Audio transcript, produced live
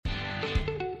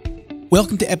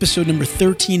Welcome to episode number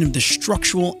 13 of the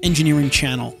Structural Engineering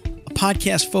Channel, a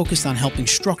podcast focused on helping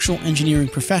structural engineering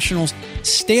professionals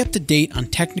stay up to date on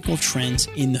technical trends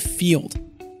in the field.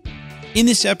 In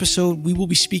this episode, we will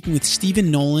be speaking with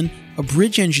Stephen Nolan, a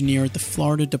bridge engineer at the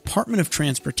Florida Department of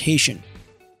Transportation.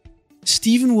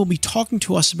 Stephen will be talking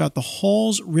to us about the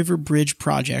Halls River Bridge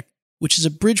project, which is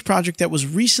a bridge project that was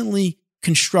recently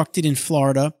constructed in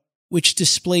Florida, which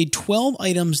displayed 12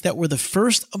 items that were the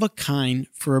first of a kind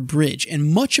for a bridge.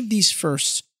 And much of these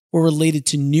firsts were related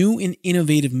to new and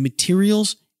innovative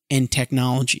materials and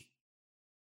technology.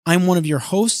 I'm one of your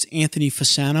hosts, Anthony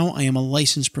Fasano. I am a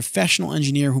licensed professional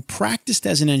engineer who practiced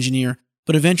as an engineer,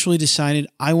 but eventually decided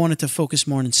I wanted to focus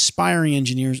more on inspiring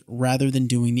engineers rather than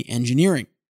doing the engineering.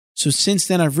 So since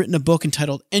then, I've written a book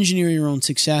entitled Engineer Your Own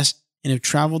Success and have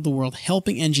traveled the world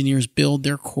helping engineers build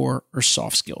their core or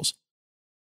soft skills.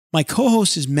 My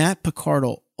co-host is Matt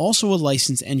Picardo, also a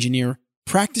licensed engineer,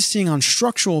 practicing on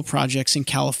structural projects in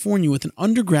California with an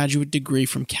undergraduate degree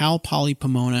from Cal Poly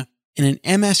Pomona and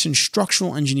an MS in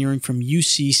structural engineering from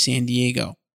UC San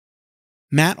Diego.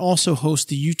 Matt also hosts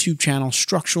the YouTube channel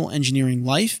Structural Engineering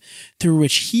Life, through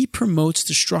which he promotes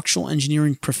the structural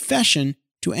engineering profession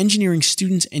to engineering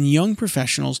students and young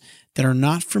professionals that are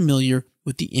not familiar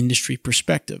with the industry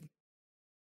perspective.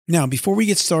 Now, before we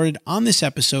get started on this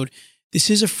episode, this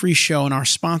is a free show and our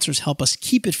sponsors help us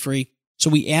keep it free, so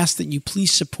we ask that you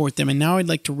please support them. And now I'd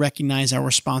like to recognize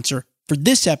our sponsor for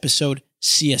this episode,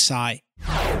 CSI.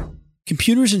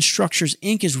 Computers and Structures,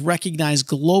 Inc. is recognized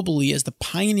globally as the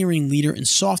pioneering leader in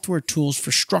software tools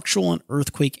for structural and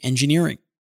earthquake engineering.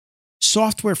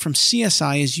 Software from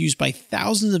CSI is used by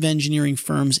thousands of engineering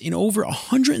firms in over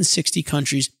 160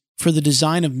 countries for the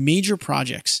design of major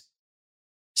projects.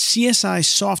 CSI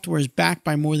software is backed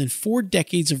by more than 4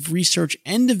 decades of research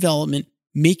and development,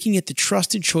 making it the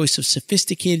trusted choice of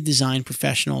sophisticated design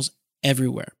professionals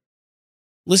everywhere.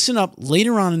 Listen up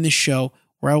later on in this show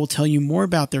where I will tell you more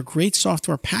about their great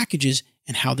software packages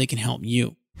and how they can help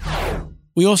you.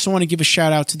 We also want to give a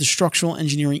shout out to the Structural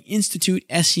Engineering Institute,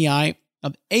 SEI,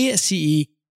 of ASCE.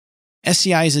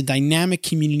 SEI is a dynamic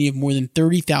community of more than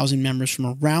 30,000 members from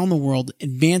around the world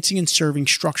advancing and serving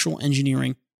structural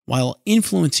engineering while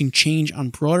influencing change on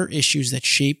broader issues that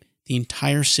shape the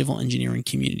entire civil engineering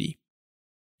community.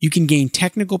 You can gain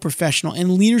technical, professional,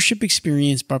 and leadership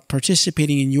experience by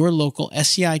participating in your local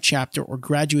SEI chapter or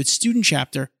graduate student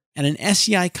chapter at an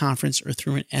SEI conference or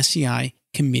through an SEI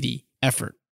committee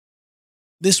effort.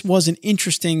 This was an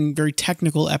interesting, very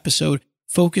technical episode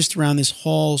focused around this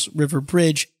Halls River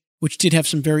Bridge, which did have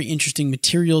some very interesting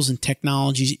materials and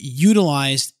technologies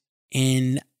utilized.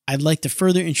 And I'd like to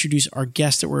further introduce our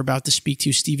guest that we're about to speak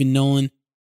to, Stephen Nolan.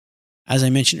 As I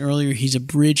mentioned earlier, he's a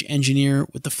bridge engineer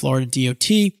with the Florida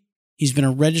DOT. He's been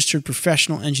a registered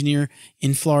professional engineer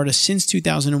in Florida since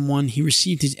 2001. He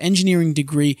received his engineering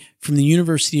degree from the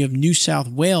University of New South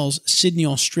Wales, Sydney,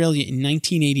 Australia in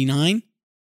 1989,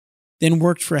 then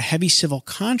worked for a heavy civil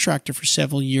contractor for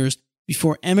several years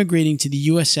before emigrating to the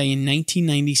USA in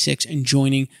 1996 and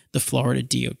joining the Florida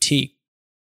DOT.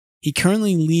 He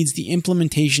currently leads the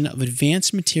implementation of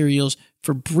advanced materials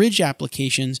for bridge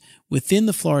applications within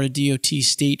the Florida DOT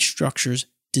State Structures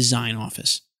Design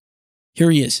Office.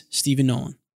 Here he is, Stephen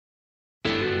Nolan.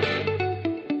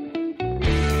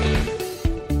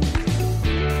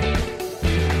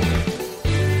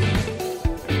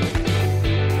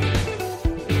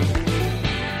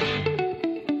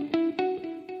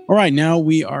 All right, now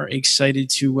we are excited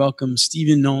to welcome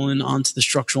Stephen Nolan onto the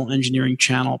Structural Engineering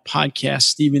Channel podcast.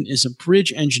 Stephen is a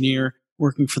bridge engineer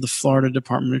working for the Florida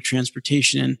Department of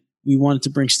Transportation, and we wanted to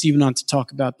bring Stephen on to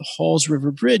talk about the Halls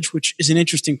River Bridge, which is an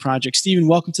interesting project. Stephen,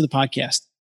 welcome to the podcast.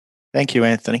 Thank you,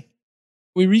 Anthony.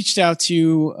 We reached out to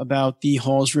you about the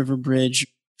Halls River Bridge,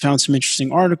 found some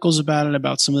interesting articles about it,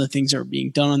 about some of the things that are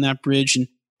being done on that bridge, and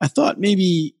I thought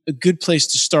maybe a good place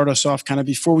to start us off kind of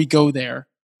before we go there.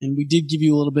 And we did give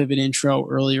you a little bit of an intro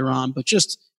earlier on, but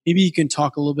just maybe you can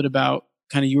talk a little bit about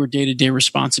kind of your day-to-day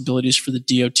responsibilities for the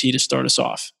DOT to start us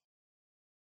off.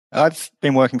 I've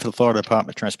been working for the Florida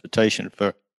Department of Transportation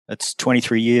for, it's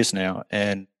 23 years now.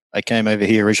 And I came over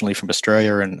here originally from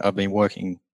Australia, and I've been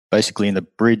working basically in the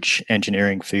bridge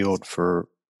engineering field for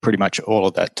pretty much all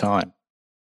of that time.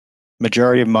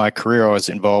 Majority of my career, I was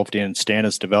involved in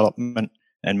standards development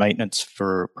and maintenance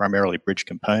for primarily bridge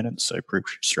components, so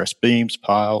pre-stressed beams,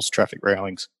 piles, traffic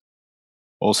railings.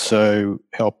 Also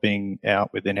helping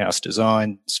out with in-house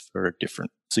designs for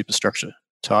different superstructure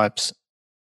types.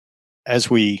 As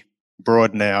we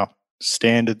broaden our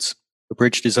standards for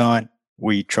bridge design,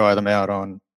 we try them out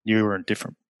on newer and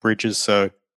different bridges.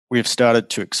 So we've started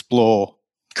to explore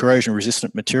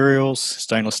corrosion-resistant materials,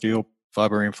 stainless steel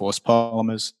fiber reinforced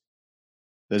polymers.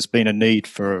 There's been a need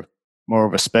for more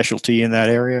of a specialty in that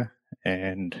area,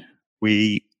 and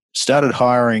we started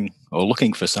hiring or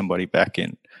looking for somebody back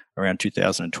in around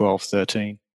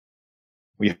 2012-13.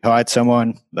 We hired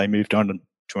someone, they moved on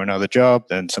to another job,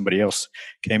 then somebody else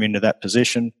came into that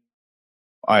position.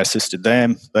 I assisted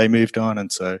them, they moved on,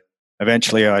 and so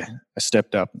eventually I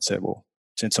stepped up and said, well,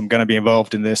 since I'm going to be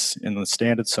involved in this in the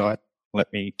standard side,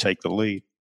 let me take the lead.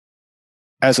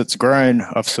 As it's grown,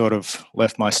 I've sort of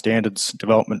left my standards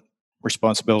development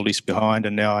responsibilities behind,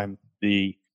 and now I'm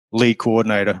the lead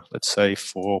coordinator, let's say,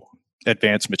 for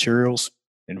advanced materials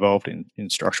involved in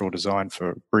structural design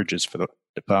for bridges for the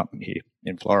department here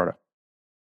in Florida.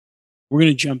 We're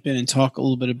going to jump in and talk a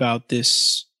little bit about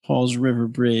this Halls River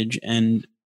Bridge. And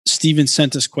Stephen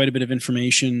sent us quite a bit of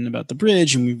information about the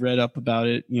bridge, and we've read up about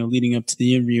it, leading up to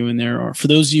the interview. And there are, for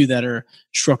those of you that are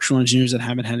structural engineers that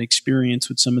haven't had experience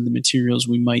with some of the materials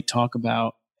we might talk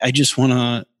about, I just want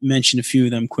to mention a few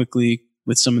of them quickly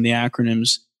with some of the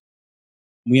acronyms.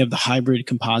 We have the hybrid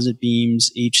composite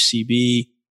beams, HCB,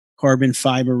 carbon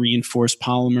fiber reinforced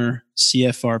polymer,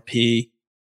 CFRP,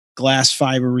 glass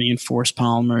fiber reinforced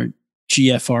polymer,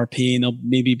 GFRP, and there'll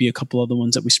maybe be a couple other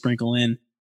ones that we sprinkle in.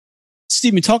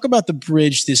 Stephen, talk about the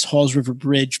bridge, this Halls River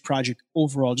Bridge project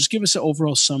overall. Just give us an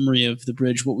overall summary of the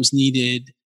bridge, what was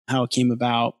needed, how it came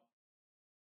about.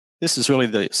 This is really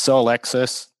the sole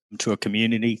access to a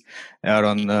community out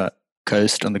on the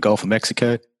coast on the Gulf of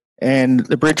Mexico. And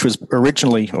the bridge was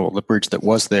originally, or the bridge that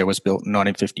was there was built in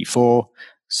 1954.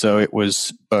 So it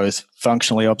was both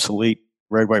functionally obsolete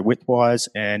roadway width-wise,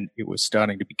 and it was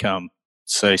starting to become,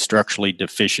 say, structurally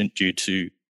deficient due to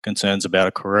concerns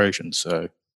about corrosion. So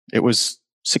it was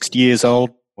 60 years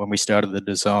old when we started the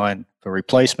design for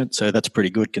replacement. So that's pretty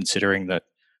good considering that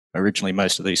originally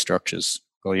most of these structures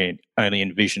only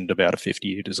envisioned about a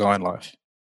 50-year design life.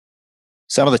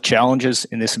 Some of the challenges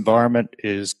in this environment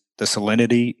is the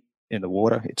salinity in the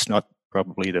water. It's not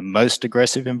probably the most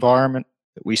aggressive environment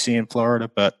that we see in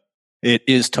Florida, but it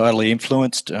is tidally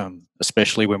influenced,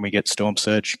 especially when we get storm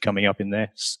surge coming up in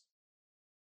there.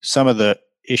 Some of the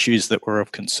issues that were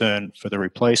of concern for the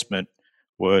replacement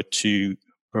were to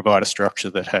provide a structure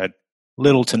that had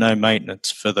little to no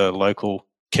maintenance for the local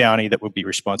county that would be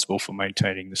responsible for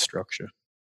maintaining the structure.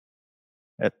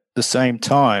 At the same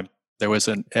time, there was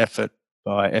an effort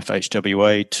by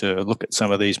FHWA to look at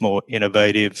some of these more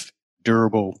innovative,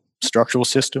 durable structural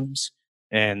systems,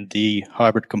 and the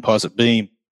hybrid composite beam,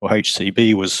 or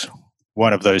HCB, was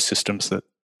one of those systems that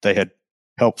they had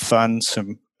helped fund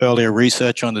some earlier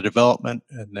research on the development,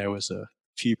 and there was a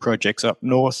few projects up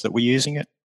north that were using it.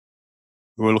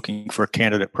 We were looking for a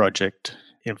candidate project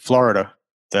in Florida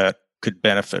that could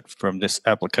benefit from this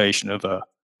application of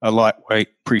a lightweight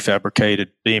prefabricated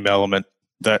beam element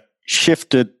that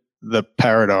shifted the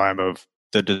paradigm of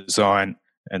the design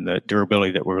and the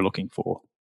durability that we were looking for.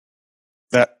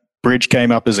 That bridge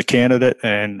came up as a candidate,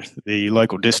 and the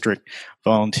local district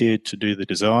volunteered to do the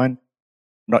design.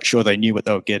 I'm not sure they knew what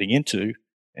they were getting into,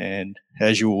 and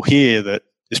as you will hear, that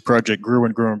this project grew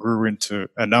and grew and grew into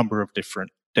a number of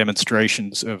different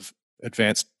demonstrations of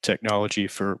advanced technology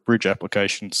for bridge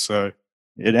applications. So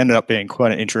it ended up being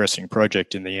quite an interesting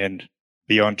project in the end,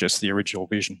 beyond just the original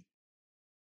vision.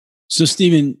 So,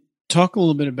 Stephen, talk a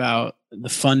little bit about the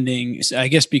funding. I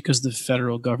guess because the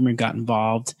federal government got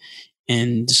involved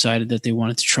and decided that they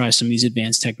wanted to try some of these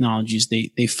advanced technologies,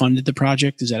 they funded the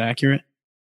project. Is that accurate?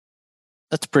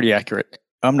 That's pretty accurate.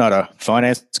 I'm not a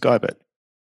finance guy, but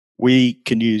we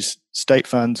can use state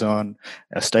funds on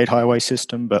our state highway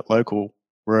system, but local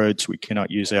roads, we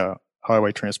cannot use our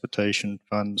highway transportation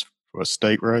funds for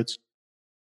state roads.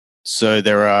 So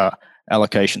there are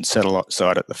allocations set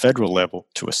aside at the federal level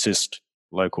to assist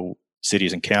local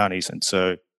cities and counties. And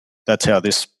so that's how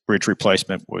this bridge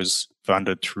replacement was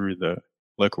funded through the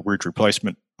local bridge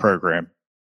replacement program.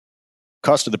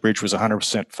 Cost of the bridge was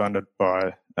 100% funded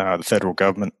by the federal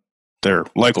government. There are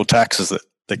local taxes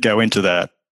that go into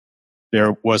that.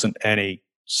 There wasn't any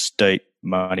state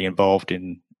money involved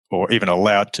in or even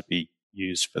allowed to be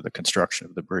used for the construction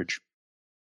of the bridge.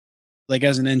 Like,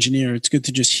 as an engineer, it's good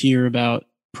to just hear about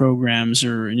programs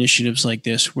or initiatives like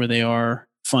this where they are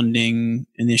funding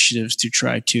initiatives to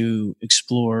try to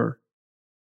explore.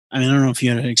 I mean, I don't know if you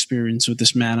had an experience with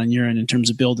this, Matt, on your end in terms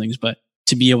of buildings, but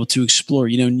to be able to explore,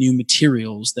 new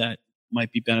materials that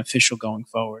might be beneficial going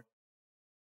forward.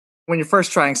 When you're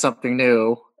first trying something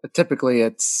new, typically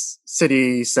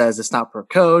city says it's not per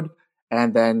code,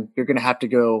 and then you're going to have to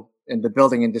go in the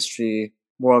building industry,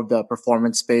 more of the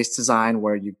performance-based design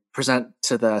where you present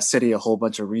to the city a whole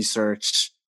bunch of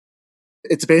research.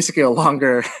 It's basically a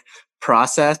longer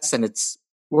process, and it's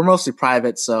We're mostly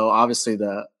private, so obviously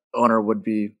the owner would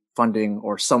be funding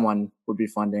or someone would be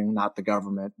funding, not the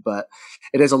government. But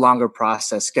it is a longer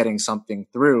process getting something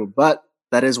through. But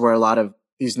that is where a lot of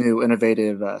these new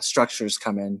innovative structures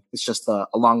come in. It's just a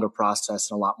longer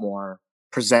process and a lot more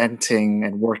presenting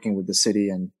and working with the city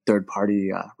and third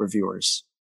party reviewers.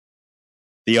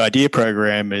 The IDEA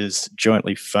program is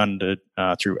jointly funded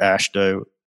through AASHTO,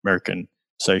 American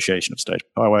Association of State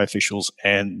Highway Officials,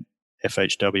 and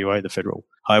FHWA, the Federal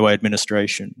Highway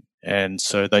Administration. And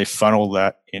so they funnel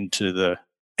that into the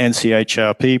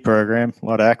NCHRP program, a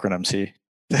lot of acronyms here,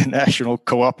 the National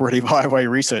Cooperative Highway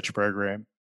Research Program.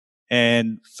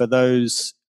 And for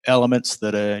those elements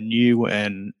that are new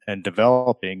and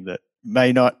developing that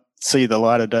may not see the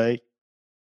light of day,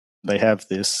 they have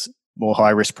this more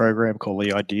high-risk program called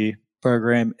the IDEA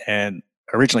program. And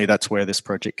originally that's where this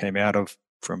project came out of,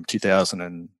 from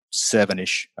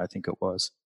 2007-ish, I think it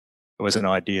was. It was an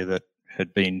idea that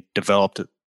had been developed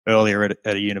earlier at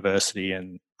a university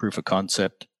and proof of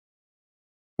concept.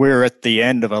 We're at the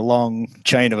end of a long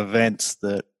chain of events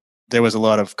that there was a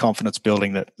lot of confidence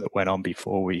building that went on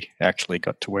before we actually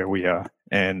got to where we are.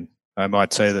 And I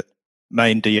might say that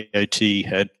Maine DOT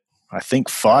had, I think,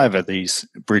 5 of these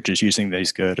bridges using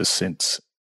these girders since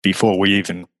before we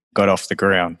even got off the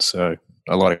ground. So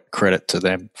a lot of credit to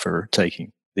them for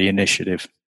taking the initiative.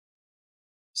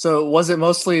 So was it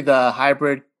mostly the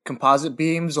hybrid composite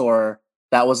beams, or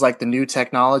that was like the new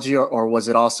technology, or was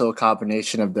it also a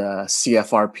combination of the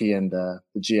CFRP and the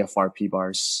GFRP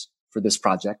bars for this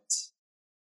project?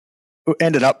 It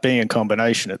ended up being a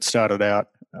combination. It started out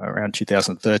around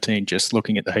 2013 just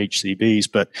looking at the HCBs,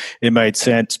 but it made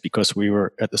sense because we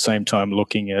were at the same time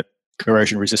looking at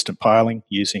corrosion resistant piling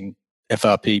using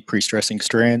FRP pre-stressing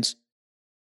strands.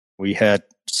 We had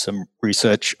some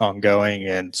research ongoing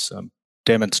and some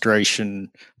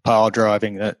demonstration pile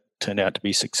driving that turned out to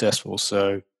be successful.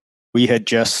 So we had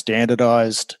just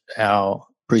standardized our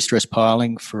pre-stress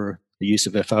piling for the use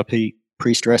of FRP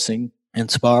pre-stressing and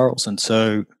spirals. And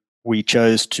so we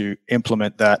chose to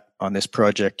implement that on this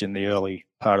project in the early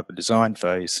part of the design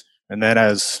phase. And then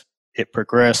as it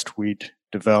progressed, we'd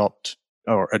developed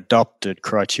or adopted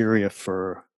criteria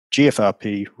for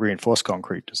GFRP reinforced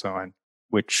concrete design,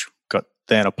 which got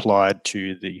then applied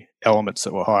to the elements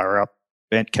that were higher up,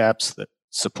 vent caps that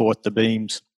support the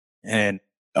beams. And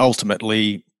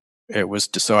ultimately, it was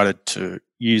decided to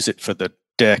use it for the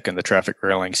deck and the traffic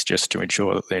railings just to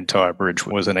ensure that the entire bridge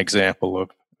was an example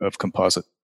of composite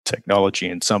technology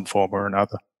in some form or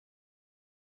another.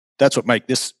 That's what makes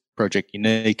this project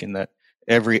unique, in that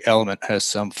every element has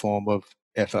some form of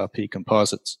FRP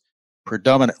composites,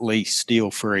 predominantly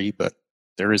steel-free, but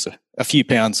there is a few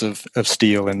pounds of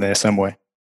steel in there somewhere.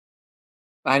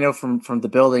 I know from the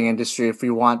building industry, if we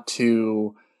want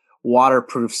to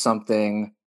waterproof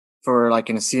something for like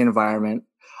in a sea environment,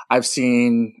 I've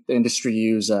seen the industry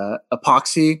use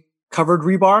epoxy covered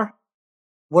rebar.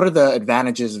 What are the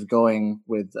advantages of going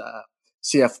with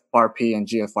CFRP and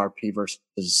GFRP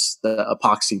versus the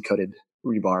epoxy coated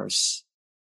rebars?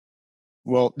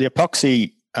 Well, the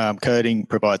epoxy coating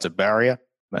provides a barrier,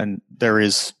 and there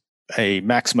is a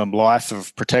maximum life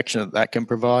of protection that can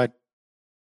provide.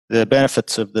 The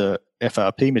benefits of the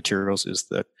FRP materials is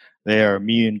that they are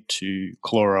immune to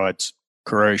chloride's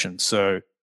corrosion, so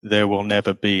there will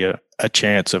never be a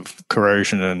chance of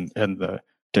corrosion and the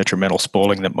detrimental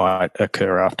spalling that might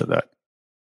occur after that.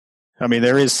 I mean,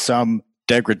 there is some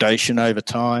degradation over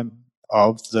time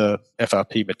of the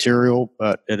FRP material,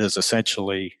 but it is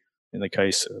essentially, in the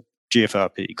case of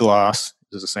GFRP glass,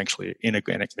 is essentially an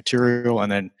inorganic material,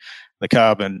 and then the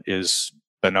carbon is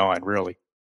benign, really.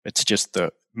 It's just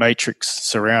the matrix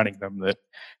surrounding them that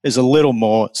is a little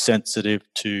more sensitive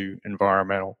to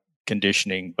environmental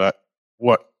conditioning. But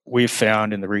what we've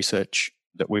found in the research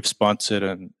that we've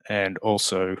sponsored and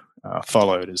also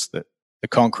followed is that the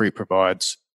concrete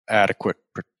provides adequate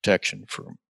protection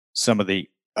from some of the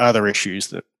other issues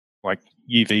that, like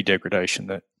UV degradation,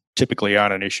 that typically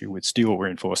aren't an issue with steel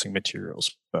reinforcing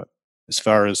materials. But as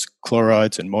far as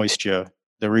chlorides and moisture,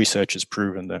 the research has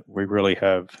proven that we really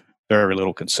have very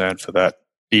little concern for that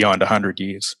beyond 100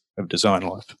 years of design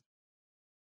life.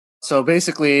 So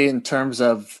basically, in terms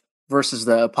of versus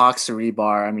the epoxy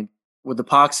rebar, I mean, with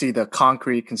epoxy, the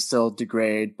concrete can still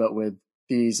degrade, but with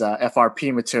these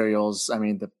FRP materials, I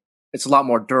mean, it's a lot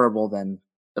more durable than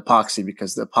epoxy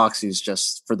because the epoxy is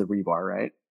just for the rebar,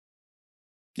 right?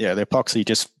 Yeah, the epoxy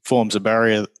just forms a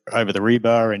barrier over the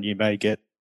rebar, and you may get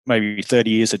maybe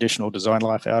 30 years additional design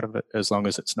life out of it as long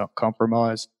as it's not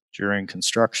compromised during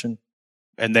construction.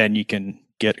 And then you can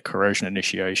get corrosion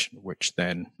initiation, which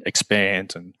then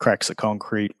expands and cracks the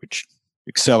concrete, which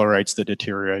accelerates the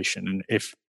deterioration. And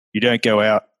if you don't go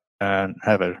out and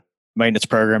have a maintenance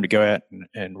program to go out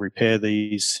and repair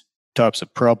these types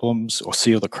of problems or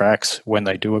seal the cracks when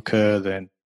they do occur, then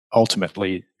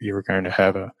ultimately you're going to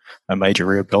have a major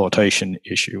rehabilitation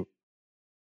issue.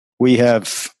 We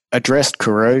have addressed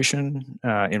corrosion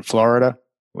in Florida,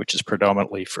 which is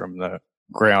predominantly from the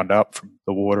ground up, from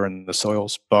the water and the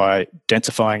soils, by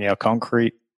densifying our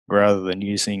concrete rather than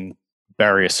using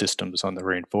barrier systems on the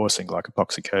reinforcing like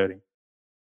epoxy coating.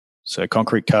 So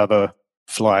concrete cover,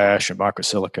 fly ash and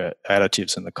microsilica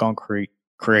additives in the concrete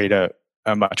create a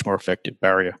much more effective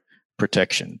barrier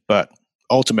protection. But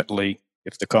ultimately,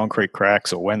 if the concrete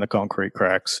cracks or when the concrete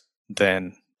cracks,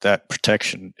 then that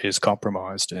protection is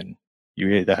compromised, and you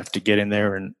either have to get in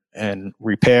there and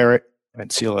repair it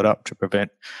and seal it up to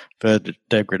prevent further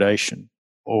degradation,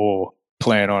 or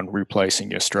plan on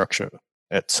replacing your structure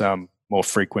at some more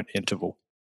frequent interval.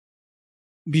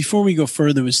 Before we go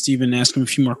further with Stephen and ask him a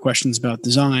few more questions about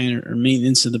design or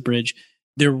maintenance of the bridge,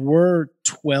 there were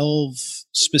 12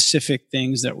 specific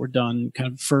things that were done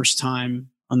kind of first time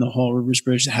on the Haul Rivers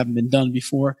Bridge that haven't been done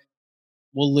before.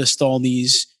 We'll list all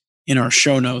these in our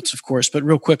show notes, of course, but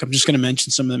real quick, I'm just going to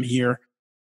mention some of them here.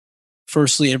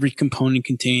 Firstly, every component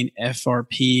contained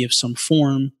FRP of some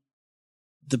form.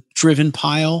 The driven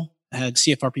pile had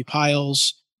CFRP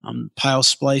piles, pile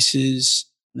splices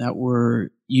that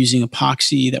were using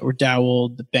epoxy that were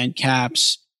doweled, the bent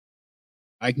caps.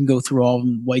 I can go through all of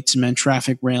them. White cement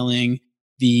traffic railing,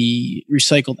 the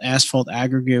recycled asphalt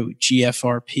aggregate with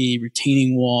GFRP,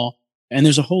 retaining wall, and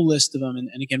there's a whole list of them.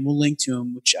 And again, we'll link to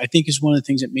them, which I think is one of the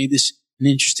things that made this an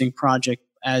interesting project.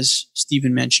 As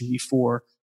Stephen mentioned before,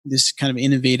 this kind of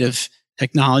innovative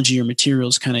technology or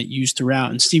materials kind of used throughout.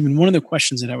 And Stephen, one of the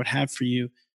questions that I would have for you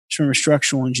from a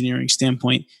structural engineering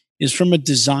standpoint is, from a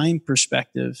design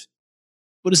perspective,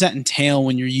 what does that entail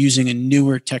when you're using a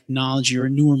newer technology or a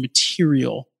newer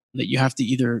material that you have to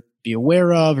either be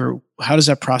aware of, or how does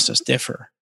that process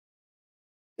differ?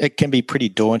 It can be pretty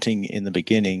daunting in the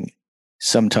beginning.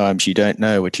 Sometimes you don't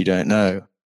know what you don't know.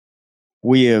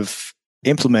 We have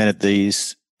implemented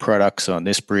these products on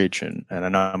this bridge and a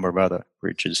number of other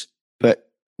bridges, but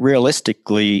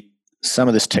realistically, some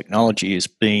of this technology has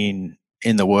been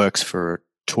in the works for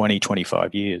 20,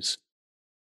 25 years.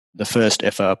 The first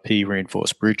FRP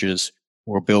reinforced bridges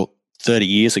were built 30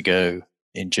 years ago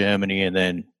in Germany, and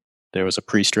then there was a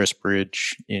pre-stressed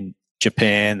bridge in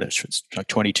Japan that's like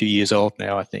 22 years old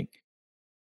now, I think.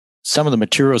 Some of the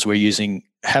materials we're using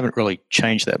haven't really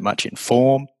changed that much in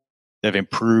form. They've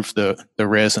improved the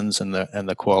resins and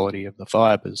the quality of the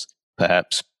fibers,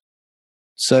 perhaps.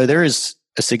 So there is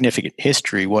a significant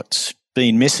history. What's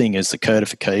been missing is the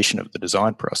codification of the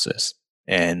design process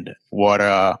and what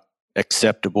are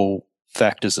acceptable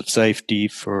factors of safety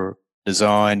for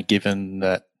design, given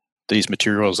that these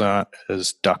materials aren't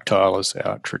as ductile as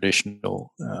our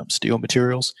traditional steel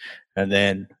materials. And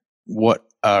then what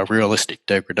are realistic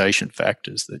degradation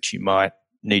factors that you might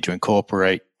need to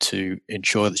incorporate to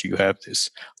ensure that you have this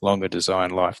longer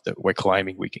design life that we're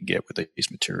claiming we can get with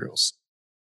these materials.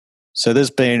 So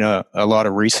there's been a lot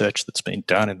of research that's been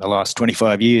done in the last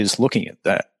 25 years looking at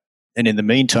that. And in the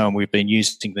meantime, we've been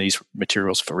using these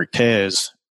materials for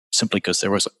repairs simply because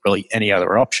there wasn't really any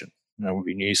other option. We've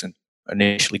been using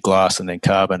initially glass and then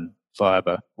carbon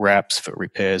fiber wraps for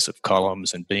repairs of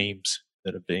columns and beams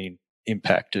that have been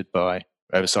impacted by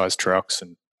oversized trucks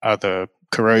and other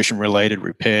corrosion-related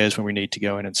repairs when we need to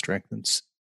go in and strengthen.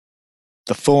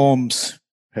 The forms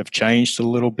have changed a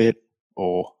little bit,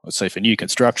 or let's say for new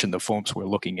construction, the forms we're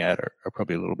looking at are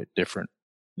probably a little bit different.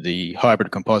 The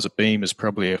hybrid composite beam is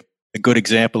probably a good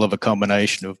example of a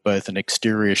combination of both an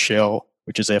exterior shell,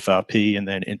 which is FRP, and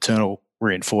then internal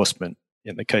reinforcement.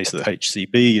 In the case of the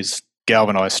HCB is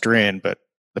galvanized strand, but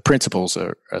the principles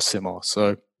are similar.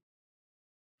 So,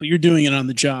 but you're doing it on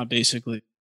the job, basically.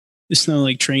 It's not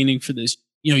like training for this,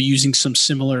 using some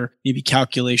similar maybe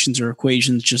calculations or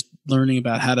equations, just learning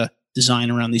about how to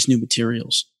design around these new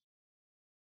materials.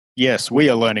 Yes, we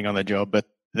are learning on the job, but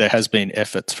there has been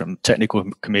efforts from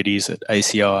technical committees at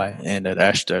ACI and at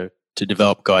AASHTO to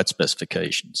develop guide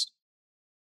specifications.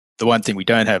 The one thing we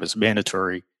don't have is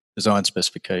mandatory design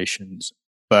specifications,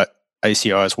 but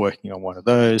ACI is working on one of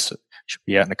those. It should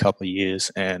be out in a couple of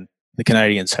years, and the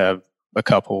Canadians have a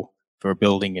couple for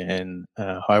building and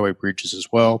highway bridges as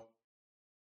well.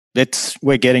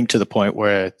 We're getting to the point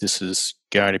where this is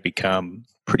going to become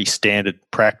pretty standard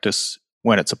practice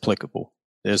when it's applicable.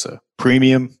 There's a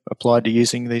premium applied to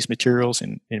using these materials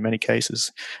in many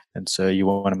cases, and so you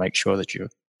want to make sure that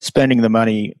you're spending the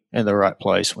money in the right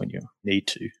place when you need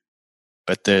to.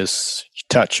 But you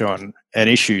touch on an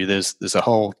issue. There's a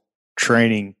whole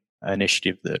training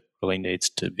initiative that really needs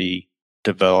to be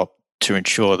developed to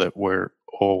ensure that we're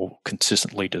all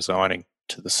consistently designing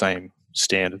to the same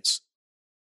standards.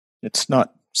 It's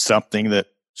not something that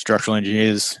structural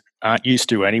engineers aren't used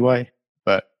to anyway,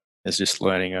 but it's just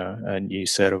learning a new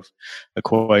set of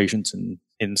equations and,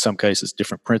 in some cases,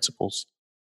 different principles.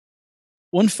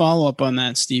 One follow-up on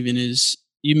that, Stephen, is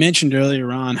you mentioned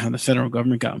earlier on how the federal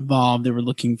government got involved. They were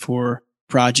looking for a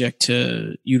project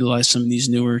to utilize some of these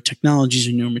newer technologies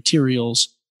or newer materials.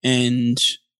 And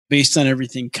based on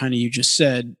everything kind of you just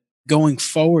said, going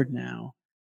forward now,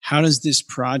 how does this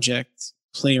project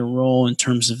play a role in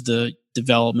terms of the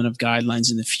development of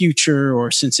guidelines in the future?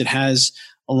 Or since it has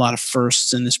a lot of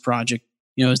firsts in this project,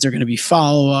 is there going to be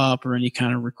follow-up or any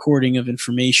kind of recording of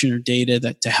information or data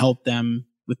that to help them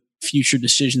with future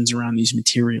decisions around these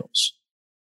materials?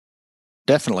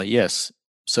 Definitely, yes.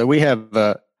 So we have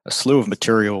a slew of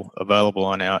material available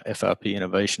on our FRP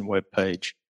Innovation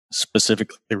webpage,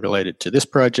 specifically related to this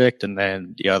project and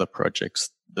then the other projects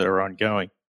that are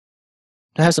ongoing.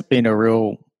 There hasn't been a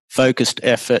real focused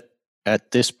effort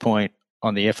at this point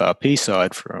on the FRP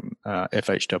side from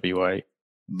FHWA,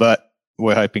 but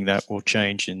we're hoping that will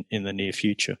change in the near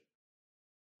future.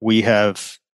 We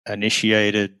have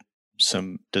initiated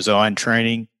some design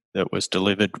training that was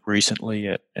delivered recently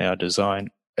at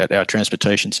our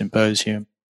transportation symposium.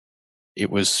 It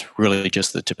was really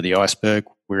just the tip of the iceberg.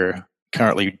 We're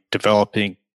currently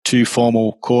developing 2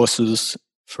 formal courses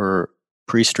for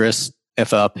pre-stress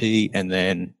FRP and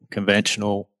then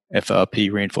conventional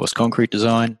FRP reinforced concrete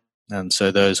design. And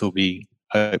so those will be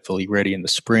hopefully ready in the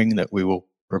spring that we will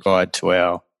provide to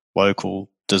our local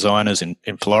designers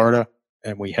in Florida.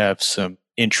 And we have some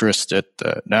interest at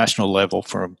the national level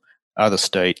from other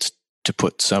states to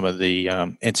put some of the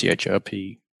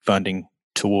NCHRP funding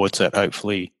towards that,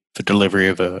 hopefully for delivery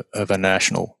of a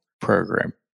national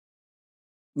program.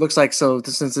 Looks like, so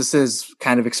since this is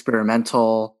kind of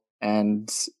experimental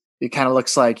and it kind of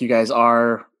looks like you guys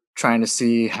are trying to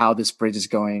see how this bridge is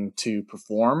going to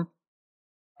perform,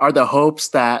 are the hopes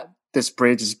that this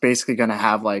bridge is basically going to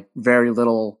have like very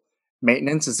little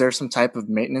maintenance? Is there some type of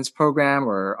maintenance program,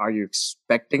 or are you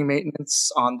expecting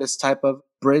maintenance on this type of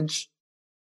bridge?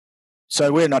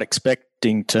 So we're not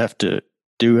expecting to have to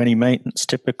do any maintenance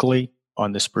typically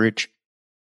on this bridge.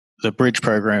 The bridge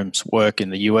programs work in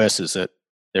the US is that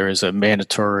there is a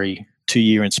mandatory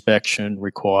 2-year inspection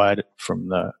required from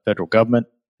the federal government,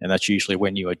 and that's usually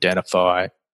when you identify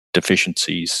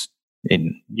deficiencies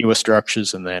in newer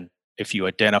structures, and then if you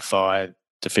identify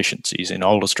deficiencies in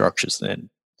older structures, then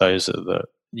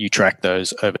you track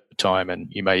those over time, and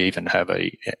you may even have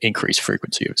a increased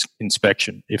frequency of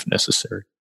inspection if necessary.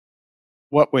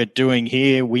 What we're doing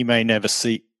here, we may never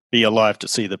be alive to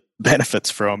see the benefits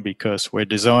from, because we're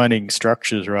designing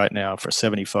structures right now for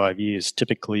 75 years.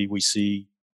 Typically, we see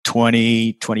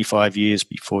 20, 25 years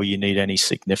before you need any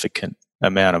significant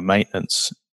amount of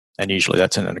maintenance, and usually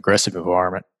that's in an aggressive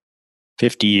environment.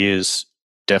 50 years,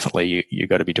 definitely you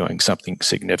got to be doing something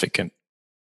significant.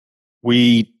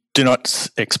 We do not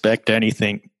expect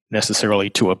anything necessarily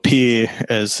to appear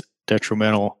as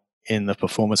detrimental in the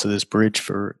performance of this bridge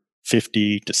for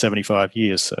 50 to 75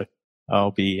 years, so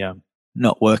I'll be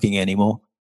not working anymore.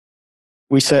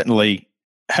 We certainly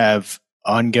have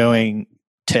ongoing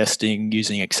testing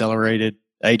using accelerated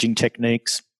aging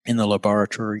techniques in the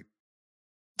laboratory.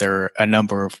 There are a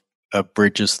number of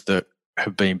bridges that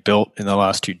have been built in the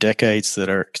last 2 decades that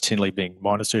are continually being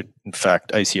monitored. In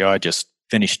fact, ACI just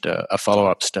finished a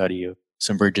follow-up study of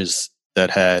some bridges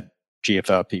that had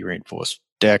GFRP reinforced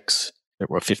decks that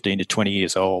were 15 to 20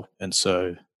 years old, and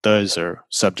so those are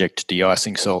subject to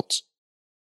de-icing salts.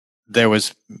 There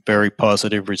was very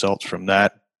positive results from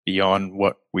that beyond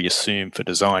what we assume for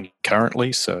design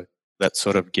currently, so that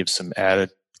sort of gives some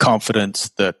added confidence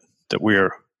that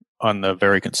we're on the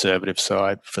very conservative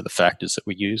side for the factors that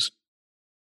we use.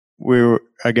 We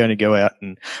are going to go out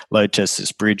and load test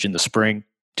this bridge in the spring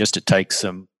just to take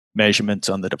some measurements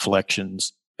on the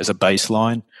deflections as a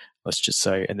baseline, let's just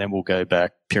say, and then we'll go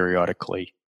back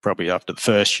periodically, probably after the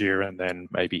first year and then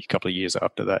maybe a couple of years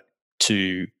after that,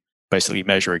 to basically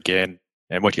measure again.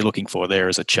 And what you're looking for there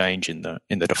is a change in the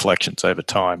deflections over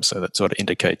time, so that sort of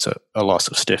indicates a loss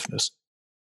of stiffness.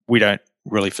 We don't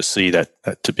really foresee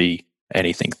that to be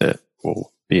anything that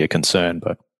will be a concern,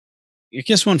 but I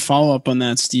guess one follow-up on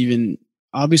that, Stephen,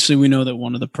 obviously we know that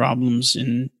one of the problems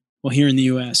here in the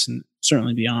US and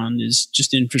certainly beyond is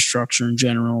just infrastructure in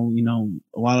general.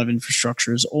 A lot of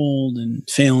infrastructure is old and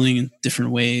failing in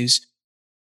different ways.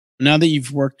 Now that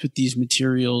you've worked with these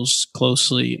materials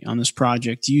closely on this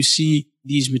project, do you see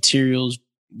these materials,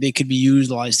 they could be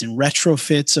utilized in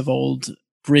retrofits of old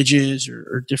bridges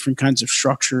or different kinds of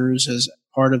structures as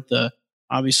part of the,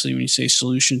 obviously when you say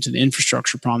solution to the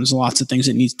infrastructure problem, there's lots of things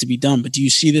that needs to be done. But do you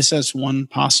see this as one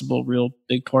possible real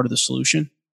big part of the solution?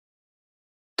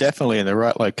 Definitely in the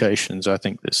right locations, I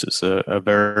think this is a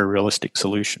very realistic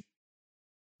solution.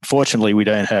 Fortunately, we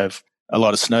don't have a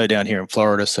lot of snow down here in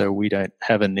Florida, so we don't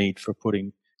have a need for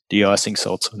putting de-icing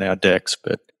salts on our decks.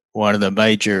 But one of the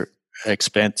major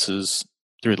expenses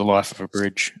through the life of a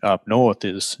bridge up north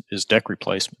is deck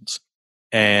replacements.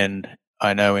 And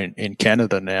I know in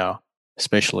Canada now,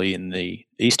 especially in the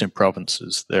eastern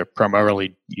provinces, they're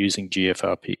primarily using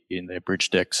GFRP in their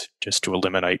bridge decks just to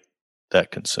eliminate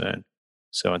that concern.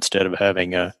 So instead of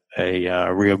having a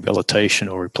rehabilitation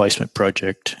or replacement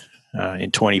project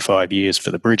in 25 years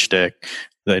for the bridge deck,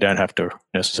 they don't have to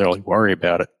necessarily worry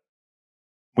about it.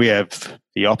 We have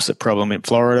the opposite problem in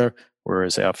Florida,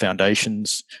 whereas our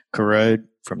foundations corrode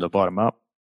from the bottom up.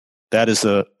 That is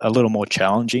a little more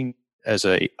challenging as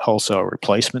a wholesale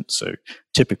replacement. So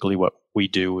typically what we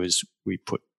do is we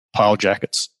put pile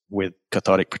jackets with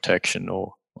cathodic protection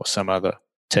or some other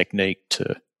technique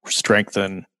to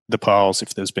strengthen the piles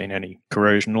if there's been any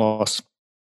corrosion loss.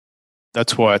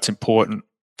 That's why it's important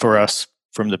for us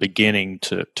from the beginning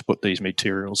to put these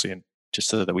materials in, just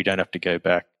so that we don't have to go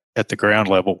back at the ground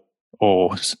level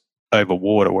or over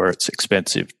water where it's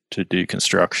expensive to do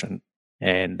construction.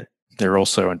 And there are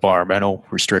also environmental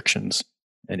restrictions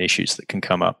and issues that can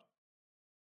come up.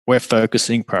 We're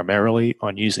focusing primarily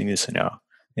on using this in our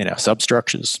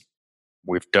substructures.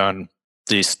 We've done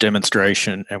this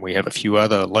demonstration and we have a few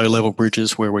other low-level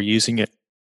bridges where we're using it.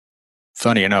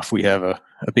 Funny enough, we have a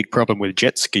big problem with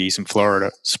jet skis in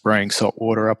Florida spraying salt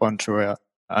water up onto our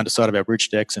underside of our bridge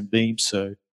decks and beams.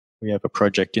 So we have a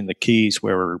project in the Keys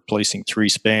where we're replacing 3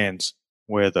 spans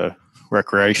where the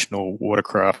recreational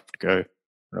watercraft go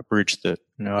on a bridge that,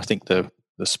 I think the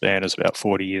span is about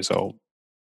 40 years old.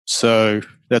 So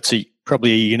that's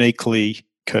probably a uniquely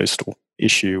coastal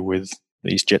issue with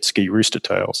these jet ski rooster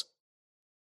tails.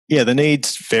 Yeah, the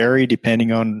needs vary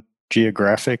depending on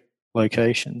geographic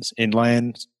locations.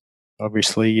 Inland,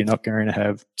 obviously, you're not going to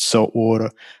have salt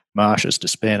water marshes to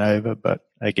span over, but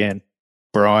again,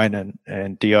 brine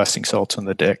and de-icing salts on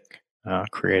the deck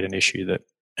create an issue that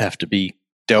have to be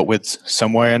dealt with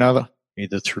some way or another,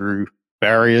 either through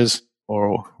barriers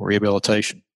or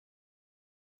rehabilitation.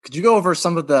 Could you go over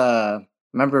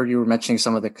remember you were mentioning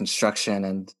some of the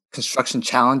construction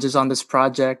challenges on this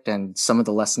project and some of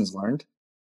the lessons learned?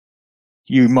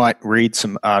 You might read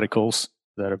some articles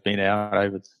that have been out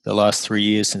over the last 3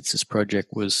 years since this project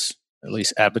was at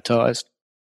least advertised.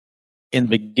 In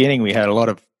the beginning, we had a lot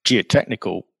of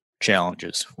geotechnical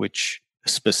challenges, which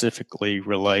specifically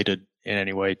related in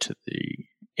any way to the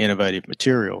innovative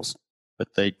materials,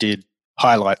 but they did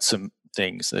highlight some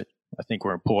things that I think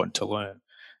were important to learn.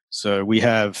 So we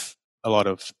have a lot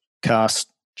of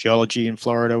karst geology in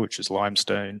Florida, which is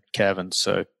limestone caverns.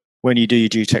 So when you do your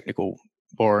geotechnical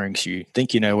borings, you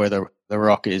think you know where the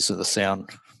rock is or the sound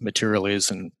material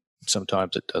is, and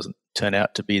sometimes it doesn't turn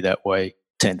out to be that way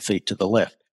 10 feet to the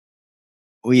left.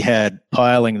 We had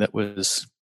piling that was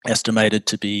estimated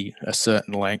to be a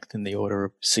certain length in the order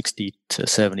of 60 to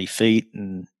 70 feet.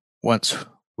 And once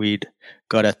we'd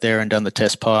got out there and done the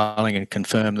test piling and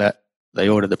confirmed that, they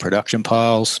ordered the production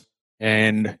piles.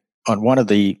 And on one of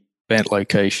the bent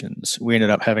locations, we ended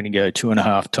up having to go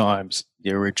 2.5 times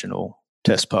the original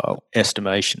test pile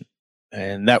estimation.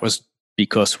 And that was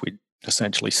because we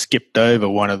essentially skipped over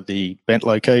one of the bent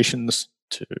locations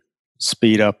to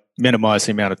minimize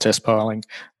the amount of test piling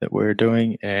that we're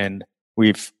doing. And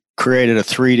we've created a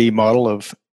 3D model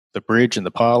of the bridge and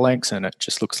the pile lengths, and it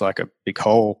just looks like a big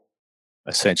hole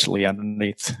essentially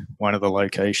underneath one of the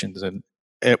locations. And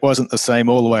it wasn't the same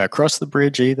all the way across the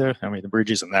bridge either. I mean, the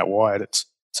bridge isn't that wide. It's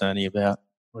only about,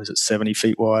 70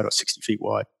 feet wide or 60 feet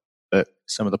wide. But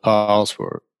some of the piles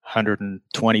were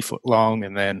 120 foot long,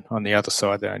 and then on the other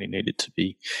side, they only needed to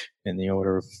be in the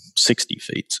order of 60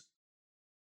 feet.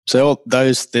 So all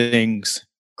those things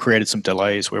created some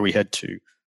delays where we had to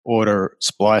order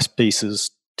splice pieces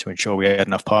to ensure we had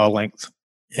enough pile length,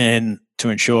 and to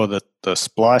ensure that the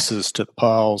splices to the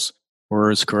piles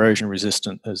were as corrosion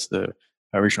resistant as the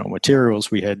original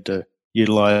materials. We had to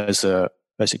utilize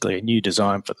basically a new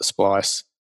design for the splice.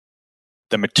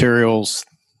 The materials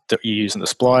that you use in the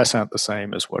splice aren't the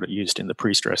same as what are used in the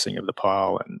pre-stressing of the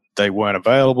pile, and they weren't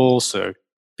available. So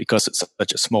because it's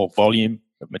such a small volume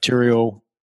of material,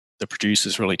 the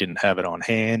producers really didn't have it on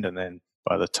hand. And then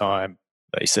by the time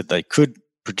they said they could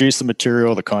produce the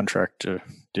material, the contractor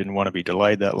didn't want to be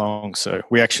delayed that long. So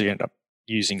we actually ended up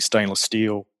using stainless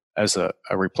steel as a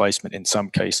replacement in some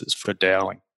cases for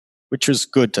doweling. which was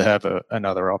good to have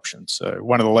another option. So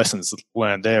one of the lessons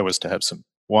learned there was to have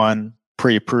one,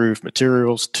 pre-approved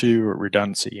materials, two,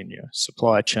 redundancy in your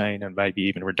supply chain, and maybe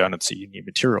even redundancy in your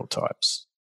material types.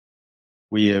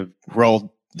 We have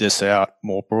rolled this out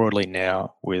more broadly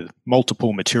now with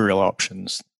multiple material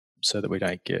options so that we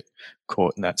don't get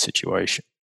caught in that situation.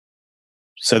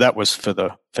 So that was for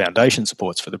the foundation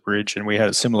supports for the bridge, and we had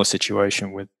a similar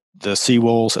situation with the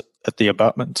seawalls at the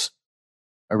abutments.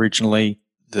 Originally,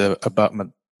 the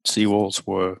abutment seawalls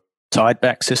were tied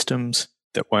back systems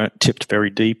that weren't tipped very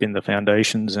deep in the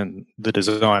foundations, and the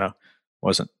designer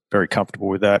wasn't very comfortable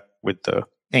with that, with the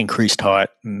increased height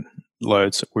and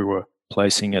loads that we were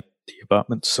placing at the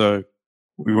abutments. So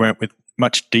we went with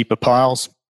much deeper piles,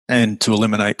 and to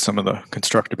eliminate some of the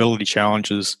constructability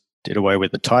challenges, did away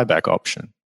with the tieback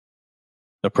option.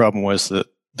 The problem was that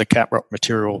the caprock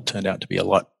material turned out to be a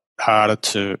lot harder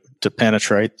to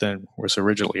penetrate than was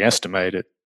originally estimated,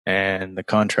 and the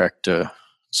contractor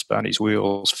spun his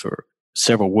wheels for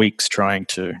several weeks trying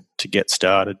to get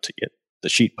started, to get the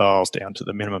sheet piles down to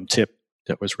the minimum tip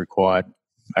that was required.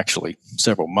 Actually,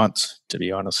 several months, to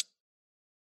be honest.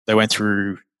 They went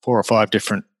through 4 or 5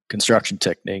 different construction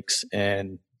techniques,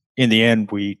 and in the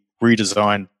end, we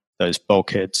redesigned those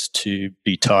bulkheads to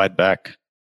be tied back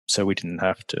so we didn't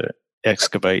have to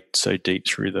excavate so deep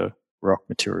through the rock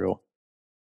material.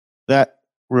 That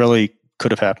really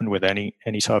could have happened with any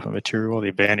type of material. The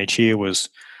advantage here was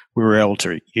we were able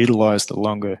to utilize the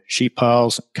longer sheet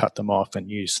piles, cut them off, and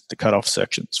use the cut-off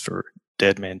sections for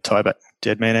deadman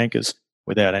anchors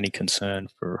without any concern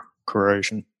for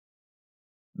corrosion.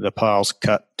 The piles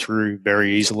cut through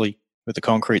very easily with the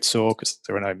concrete saw because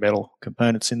there were no metal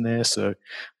components in there, so the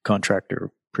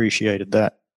contractor appreciated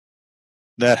that.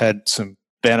 That had some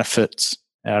benefits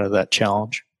out of that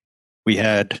challenge. We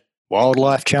had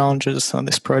wildlife challenges on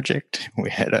this project. We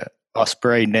had a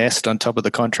osprey nest on top of the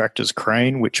contractor's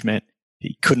crane, which meant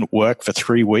he couldn't work for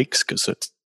 3 weeks because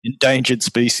it's endangered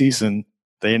species, and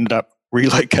they ended up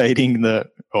relocating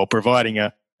providing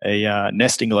a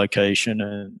nesting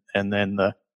location, and then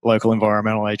the local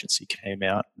environmental agency came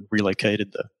out and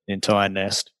relocated the entire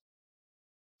nest.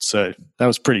 So that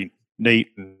was pretty neat,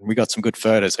 and we got some good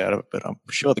photos out of it, but I'm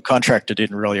sure the contractor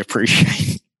didn't really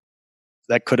appreciate it.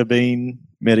 That could have been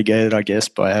mitigated, I guess,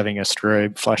 by having a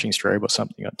flashing strobe or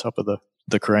something on top of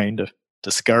the crane to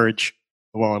discourage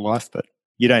the wildlife, but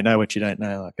you don't know what you don't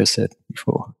know, like I said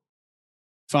before.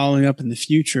 Following up in the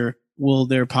future, will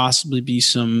there possibly be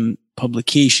some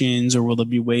publications, or will there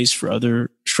be ways for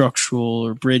other structural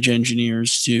or bridge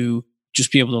engineers to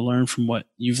just be able to learn from what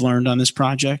you've learned on this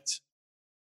project?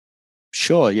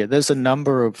 Sure, yeah. There's a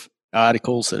number of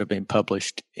articles that have been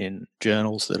published in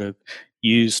journals that have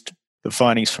used the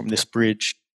findings from this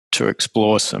bridge to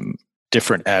explore some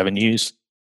different avenues.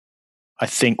 I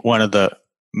think one of the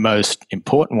most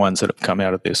important ones that have come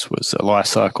out of this was a life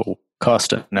cycle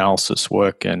cost analysis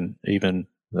work, and even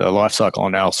the life cycle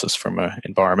analysis from an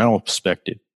environmental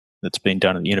perspective that's been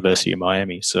done at the University of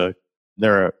Miami. So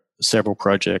there are several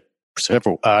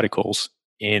articles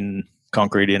in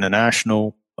Concrete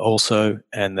International also,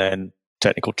 and then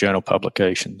technical journal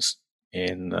publications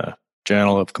in the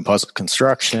Journal of Composite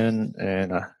Construction,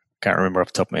 and I can't remember off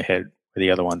the top of my head where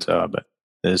the other ones are, but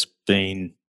there's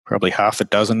been probably half a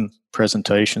dozen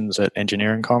presentations at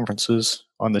engineering conferences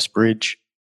on this bridge.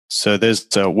 So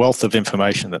there's a wealth of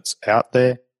information that's out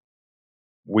there.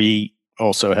 We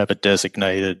also have a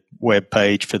designated web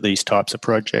page for these types of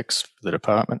projects for the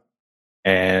department,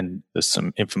 and there's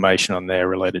some information on there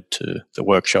related to the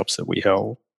workshops that we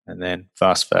held, and then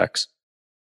fast facts.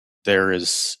 There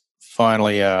is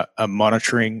finally a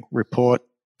monitoring report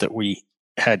that we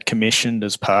had commissioned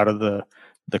as part of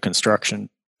the construction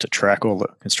to track all the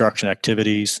construction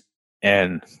activities,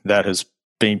 and that has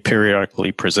been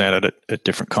periodically presented at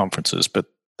different conferences, but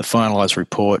the finalized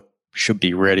report should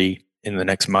be ready in the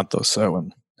next month or so,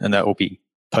 and that will be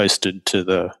posted to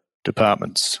the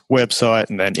department's website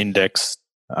and then indexed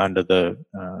under the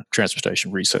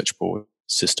Transportation Research Board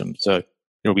system. So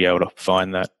you'll be able to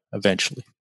find that eventually.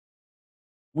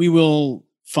 We will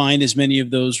find as many of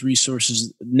those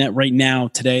resources right now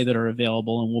today that are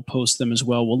available, and we'll post them as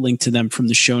well. We'll link to them from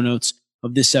the show notes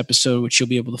of this episode, which you'll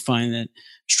be able to find at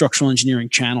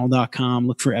structuralengineeringchannel.com.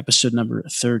 Look for episode number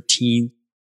 13.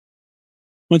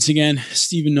 Once again,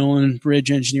 Stephen Nolan,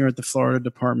 bridge engineer at the Florida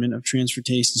Department of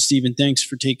Transportation. Stephen, thanks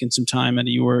for taking some time out of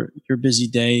your busy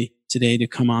day today to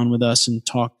come on with us and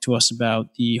talk to us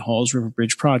about the Halls River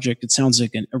Bridge project. It sounds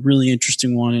like a really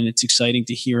interesting one, and it's exciting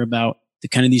to hear about the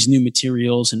kind of these new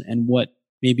materials and what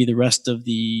maybe the rest of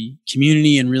the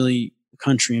community and really the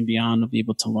country and beyond will be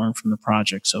able to learn from the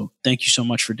project. So thank you so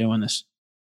much for doing this.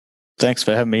 Thanks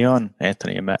for having me on,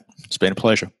 Anthony and Matt. It's been a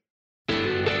pleasure.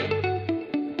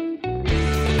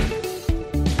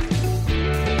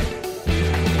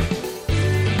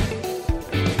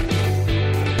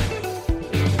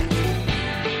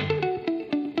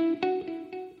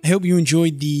 I hope you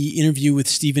enjoyed the interview with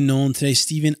Stephen Nolan today.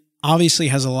 Stephen obviously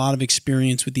has a lot of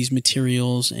experience with these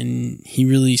materials, and he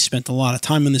really spent a lot of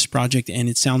time on this project, and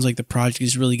it sounds like the project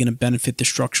is really going to benefit the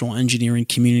structural engineering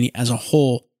community as a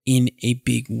whole in a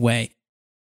big way.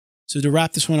 So to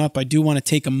wrap this one up, I do want to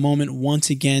take a moment once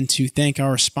again to thank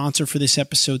our sponsor for this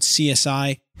episode,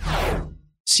 CSI.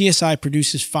 CSI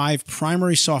produces 5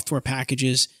 primary software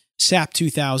packages: SAP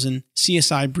 2000,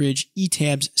 CSI Bridge,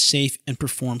 ETABS, SAFE, and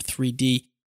Perform 3D.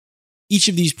 Each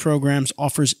of these programs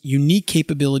offers unique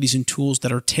capabilities and tools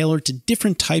that are tailored to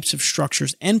different types of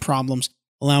structures and problems,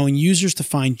 allowing users to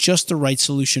find just the right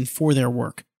solution for their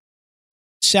work.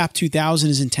 SAP 2000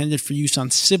 is intended for use on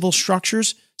civil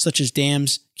structures, such as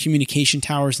dams, communication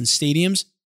towers, and stadiums.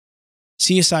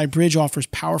 CSI Bridge offers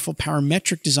powerful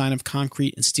parametric design of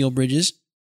concrete and steel bridges.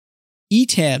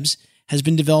 ETABS has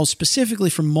been developed specifically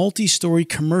for multi-story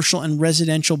commercial and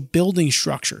residential building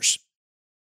structures.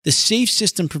 The SAFE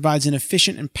system provides an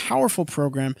efficient and powerful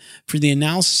program for the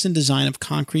analysis and design of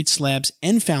concrete slabs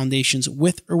and foundations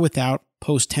with or without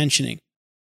post-tensioning.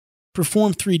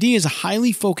 Perform 3D is a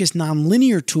highly focused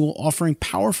nonlinear tool offering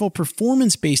powerful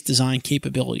performance-based design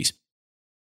capabilities.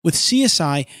 With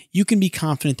CSI, you can be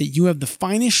confident that you have the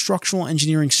finest structural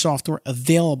engineering software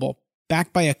available,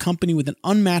 backed by a company with an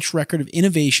unmatched record of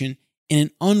innovation and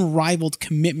an unrivaled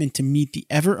commitment to meet the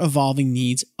ever-evolving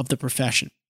needs of the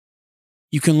profession.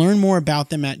 You can learn more about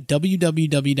them at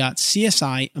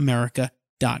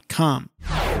www.csiamerica.com.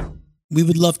 We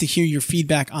would love to hear your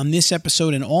feedback on this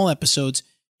episode and all episodes.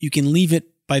 You can leave it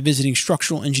by visiting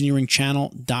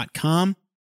structuralengineeringchannel.com.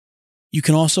 You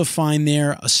can also find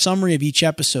there a summary of each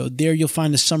episode. There you'll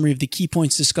find a summary of the key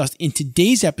points discussed in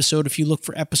today's episode if you look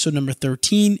for episode number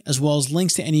 13, as well as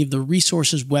links to any of the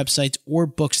resources, websites, or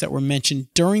books that were mentioned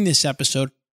during this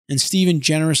episode. And Stephen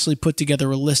generously put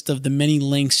together a list of the many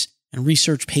links and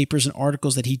research papers and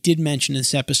articles that he did mention in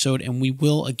this episode, and we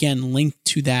will again link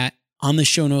to that on the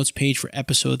show notes page for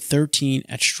episode 13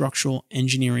 at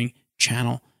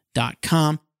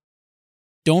structuralengineeringchannel.com.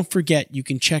 Don't forget, you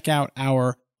can check out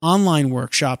our online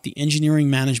workshop, the Engineering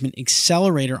Management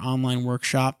Accelerator online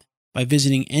workshop, by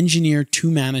visiting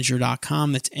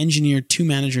engineer2manager.com. That's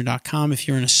engineer2manager.com. If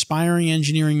you're an aspiring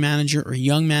engineering manager or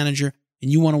young manager and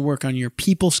you want to work on your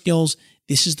people skills,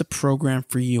 this is the program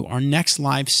for you. Our next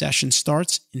live session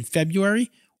starts in February,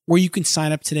 or you can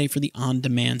sign up today for the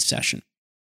on-demand session.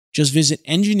 Just visit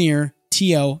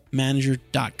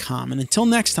engineer2manager.com. And until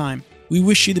next time, we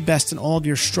wish you the best in all of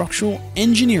your structural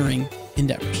engineering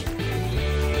endeavors.